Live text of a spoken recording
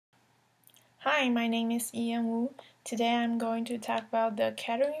Hi, my name is Ian Wu. Today I'm going to talk about the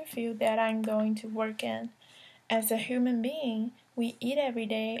catering field that I'm going to work in. As a human being, we eat every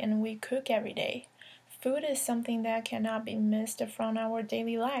day and we cook every day. Food is something that cannot be missed from our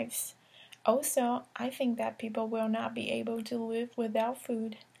daily lives. Also, I think that people will not be able to live without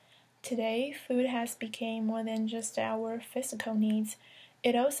food. Today, food has become more than just our physical needs.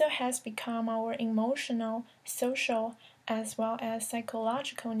 It also has become our emotional, social, as well as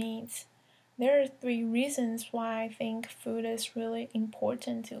psychological needs. There are three reasons why I think food is really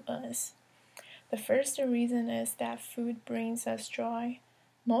important to us. The first reason is that food brings us joy.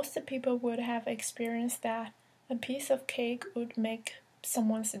 Most people would have experienced that a piece of cake would make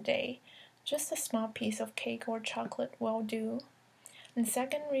someone's day. Just a small piece of cake or chocolate will do. And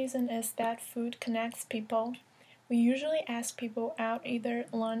second reason is that food connects people. We usually ask people out either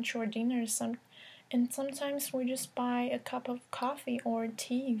lunch or dinner, and sometimes we just buy a cup of coffee or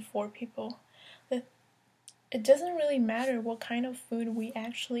tea for people. It doesn't really matter what kind of food we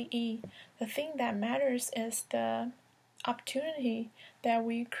actually eat. The thing that matters is the opportunity that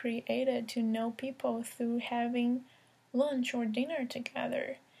we created to know people through having lunch or dinner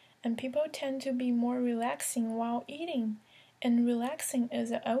together. And people tend to be more relaxing while eating. And relaxing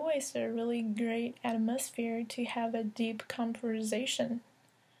is always a really great atmosphere to have a deep conversation.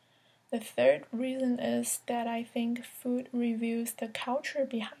 The third reason is that I think food reveals the culture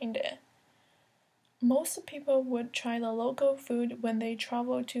behind it. Most people would try the local food when they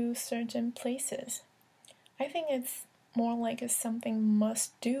travel to certain places. I think it's more like it's something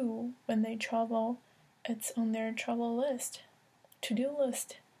must do when they travel. It's on their travel list, to-do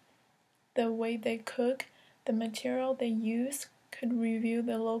list. The way they cook, the material they use could reveal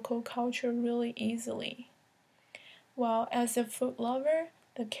the local culture really easily. While as a food lover,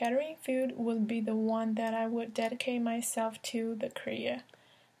 the catering field would be the one that I would dedicate myself to the career.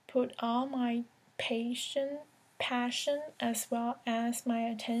 Put all my passion, as well as my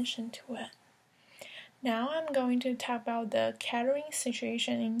attention to it. Now I'm going to talk about the catering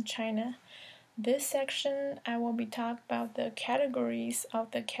situation in China. This section I will be talking about the categories of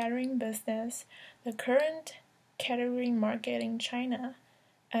the catering business, the current catering market in China,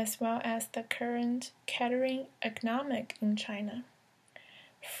 as well as the current catering economic in China.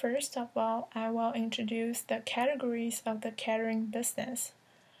 First of all, I will introduce the categories of the catering business.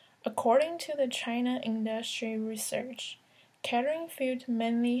 According to the China Industry Research, catering field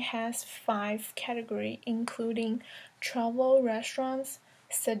mainly has 5 categories, including travel restaurants,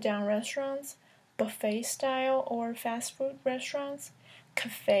 sit-down restaurants, buffet-style or fast food restaurants,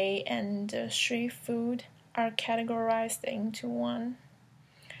 cafe, and street food are categorized into one.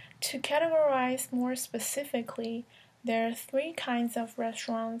 To categorize more specifically, there are 3 kinds of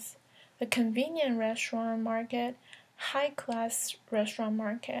restaurants: the convenient restaurant market, high-class restaurant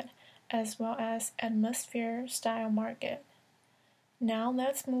market, as well as atmosphere-style market. Now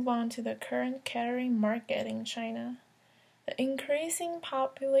let's move on to the current catering market in China. The increasing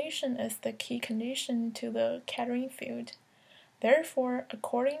population is the key condition to the catering field. Therefore,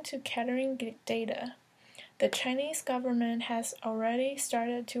 according to catering data, the Chinese government has already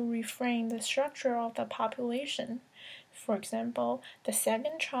started to reframe the structure of the population. For example, the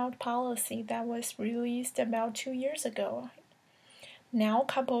second child policy that was released about 2 years ago. Now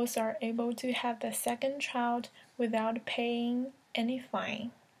couples are able to have the second child without paying any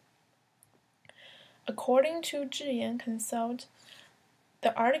fine. According to Zhiyan Consult,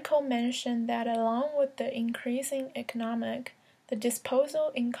 the article mentioned that along with the increasing the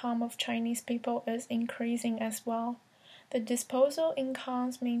disposal income of Chinese people is increasing as well. The disposal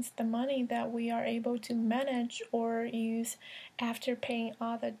income means the money that we are able to manage or use after paying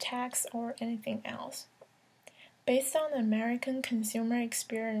all the tax or anything else. Based on American consumer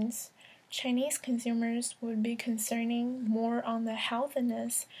experience, Chinese consumers would be concerning more on the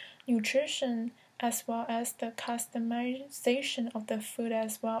healthiness, nutrition, as well as the customization of the food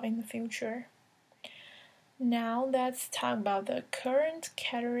as well in the future. Now let's talk about the current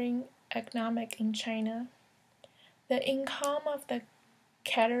catering economic in China. The income of the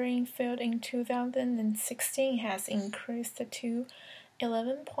catering field in 2016 has increased to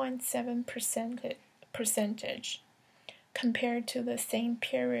 11.7% compared to the same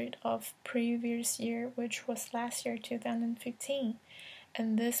period of previous year, which was last year 2015,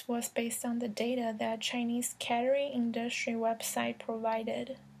 and this was based on the data that Chinese catering industry website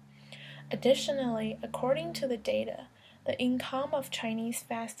provided. Additionally, according to the data, the income of Chinese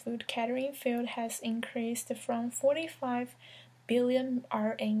fast food catering field has increased from 45 billion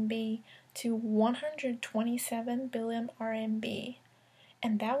RMB to 127 billion RMB,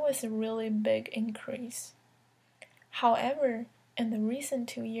 and that was a really big increase. However, in the recent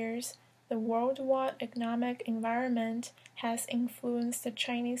 2 years, the worldwide economic environment has influenced the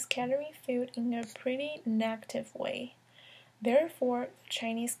Chinese catering field in a pretty negative way. Therefore, the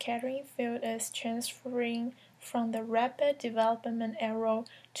Chinese catering field is transferring from the rapid development era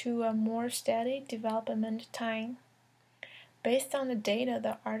to a more steady development time. Based on the data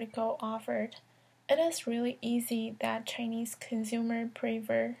the article offered, it is really easy that Chinese consumer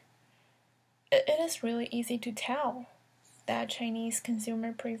prefer. It is really easy to tell that Chinese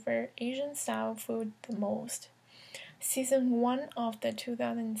consumer prefer Asian style food the most. Season 1 of the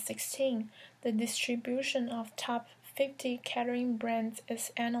 2016, the distribution of top 50 catering brands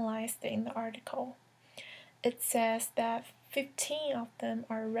is analyzed in the article. It says that 15 of them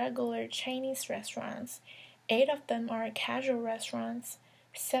are regular Chinese restaurants, 8 of them are casual restaurants,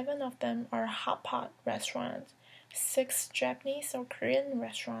 7 of them are hot pot restaurants, 6 Japanese or Korean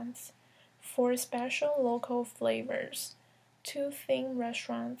restaurants, 4 special local flavors, 2 theme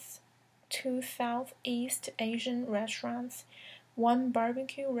restaurants, 2 Southeast Asian restaurants, 1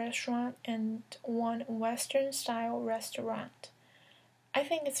 barbecue restaurant, and 1 Western style restaurant. I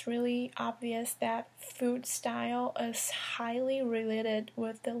think it's really obvious that food style is highly related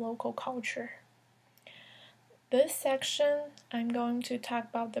with the local culture. This section, I'm going to talk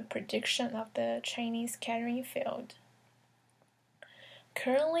about the prediction of the Chinese catering field.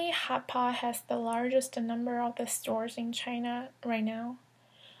 Currently, hot pot has the largest number of the stores in China right now.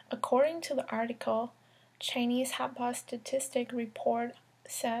 According to the article, Chinese hot pot statistic report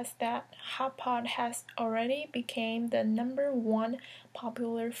says that hot pot has already become the number 1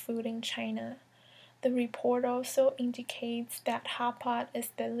 popular food in China. The report also indicates that hot pot is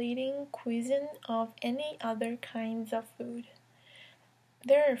the leading cuisine of any other kinds of food.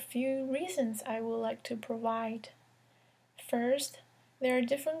 There are a few reasons I would like to provide. First, there are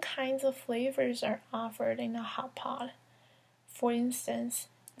different kinds of flavors are offered in a hot pot. For instance,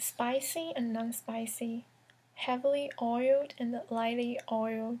 spicy and non-spicy, heavily oiled and lightly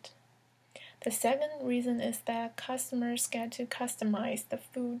oiled. The second reason is that customers get to customize the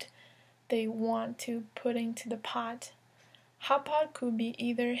food they want to put into the pot. Hot pot could be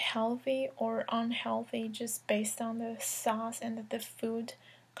either healthy or unhealthy just based on the sauce and the food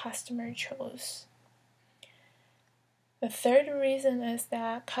customer chose. The third reason is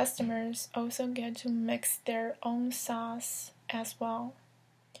that customers also get to mix their own sauce as well.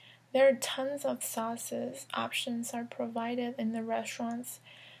 There are tons of sauces options are provided in the restaurants.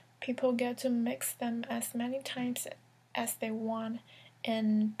 People get to mix them as many times as they want,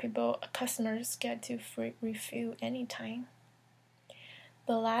 and customers get to free refill anytime.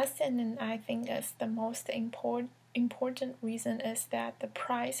 The last and I think is the most important reason is that the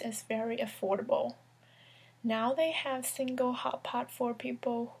price is very affordable. Now they have single hot pot for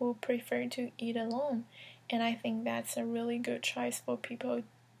people who prefer to eat alone, and I think that's a really good choice for people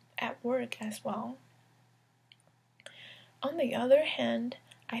at work as well. On the other hand,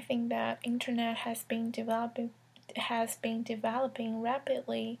 I think that internet has been developing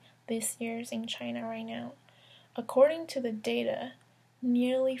rapidly these years in China right now. According to the data,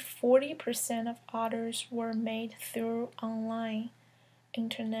 nearly 40% of orders were made through online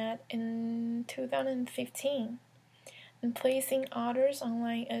internet in 2015, and placing orders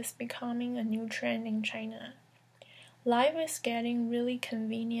online is becoming a new trend in China. Life is getting really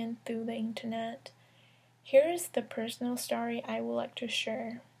convenient through the internet. Here is the personal story I would like to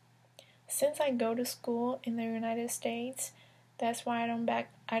share. Since I go to school in the United States, that's why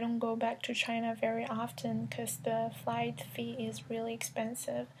I don't go back to China very often because the flight fee is really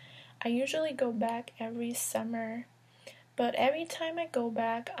expensive. I usually go back every summer. But every time I go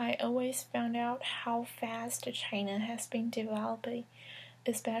back, I always found out how fast China has been developing,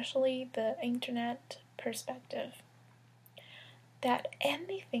 especially the internet perspective. That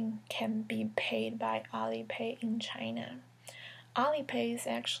anything can be paid by Alipay in China. Alipay is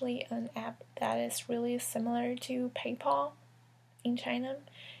actually an app that is really similar to PayPal in China.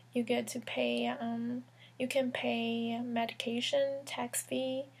 You get to pay, you can pay medication, tax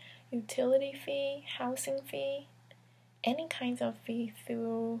fee, utility fee, housing fee, any kinds of fee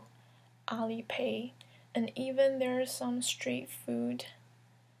through Alipay. And even there are some street food,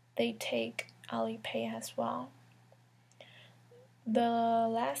 they take Alipay as well. The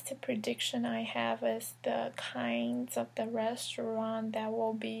last prediction I have is the kinds of the restaurant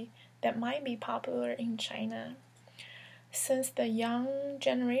that might be popular in China. Since the young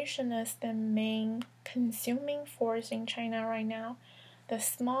generation is the main consuming force in China right now, the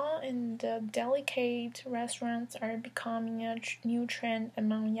small and the delicate restaurants are becoming a new trend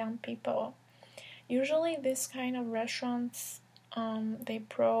among young people. Usually this kind of restaurants, they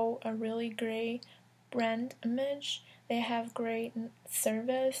pro a really great brand image. They have great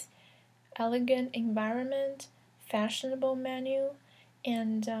service. elegant environment, fashionable menu,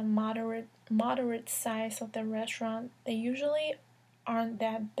 and moderate size of the restaurant. They usually aren't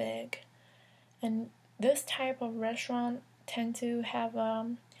that big, and this type of restaurant tend to have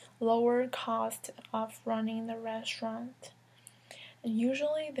a lower cost of running the restaurant. And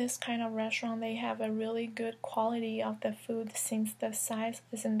usually this kind of restaurant, they have a really good quality of the food since the size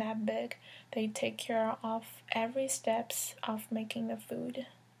isn't that big. They take care of every steps of making the food.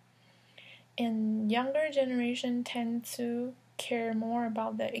 And younger generation tend to care more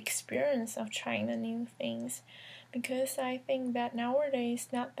about the experience of trying the new things, because I think that nowadays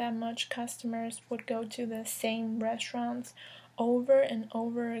not that much customers would go to the same restaurants over and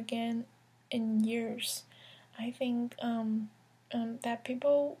over again in years. I think that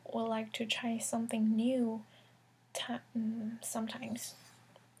people would like to try something new sometimes.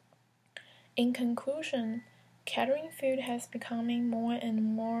 In conclusion, catering food has becoming more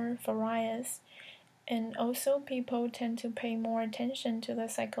and more various, and also people tend to pay more attention to the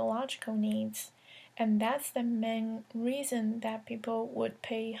psychological needs. And that's the main reason that people would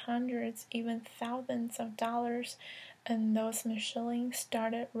pay hundreds, even thousands of dollars in those Michelin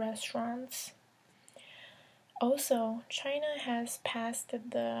started restaurants. Also, China has passed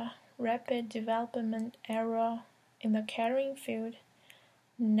the rapid development era in the catering field.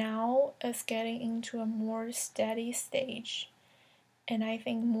 Now it's getting into a more steady stage, and I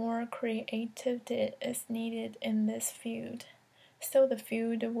think more creativity is needed in this field. So the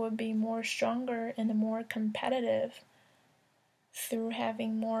field will be more stronger and more competitive through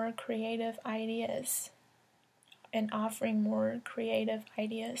having more creative ideas and offering more creative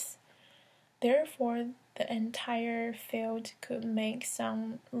ideas. Therefore, the entire field could make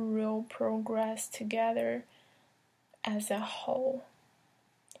some real progress together as a whole.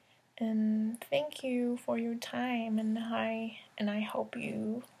 And thank you for your time, and I hope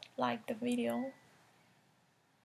you liked the video.